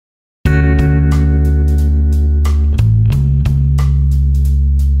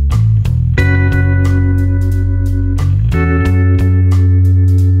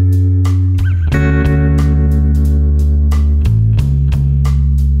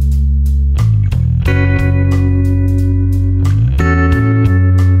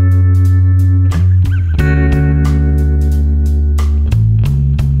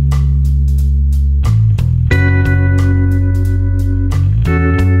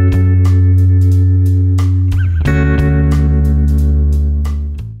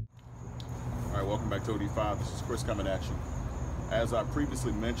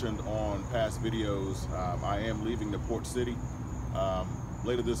previously mentioned on past videos, I am leaving the Port City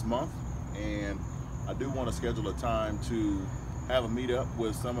later this month, and I do want to schedule a time to have a meetup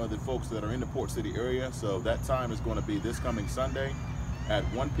with some of the folks that are in the Port City area. So that time is going to be this coming Sunday at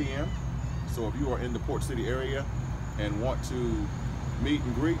 1 p.m. So if you are in the Port City area and want to meet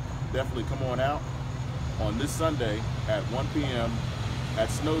and greet, definitely come on out on this Sunday at 1 p.m. at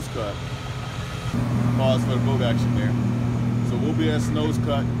Snow's Cut. Pause for the boat action there. So we'll be at Snow's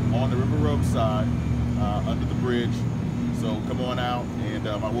Cut on the River Road side, under the bridge. So come on out, and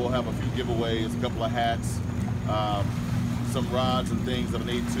I will have a few giveaways, a couple of hats, some rods and things that I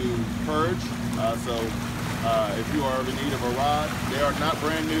need to purge. If you are in need of a rod, they are not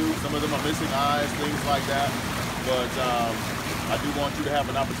brand new. Some of them are missing eyes, things like that. But I do want you to have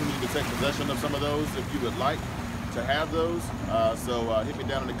an opportunity to take possession of some of those if you would like to have those. Hit me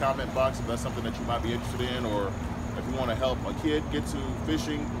down in the comment box if that's something that you might be interested in, or if you want to help a kid get to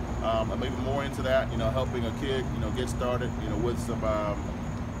fishing. I'm maybe more into that, helping a kid, get started, with some,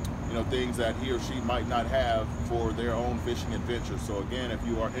 things that he or she might not have for their own fishing adventure. So again, if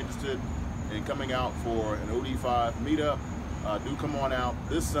you are interested in coming out for an OD5 meetup, do come on out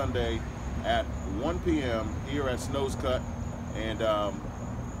this Sunday at 1 p.m. here at Snow's Cut, and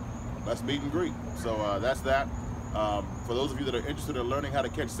let's meet and greet. So that's that. For those of you that are interested in learning how to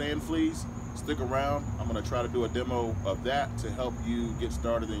catch sand fleas, stick around. I'm going to try to do a demo of that to help you get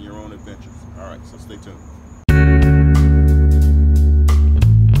started in your own adventures. All right, so stay tuned.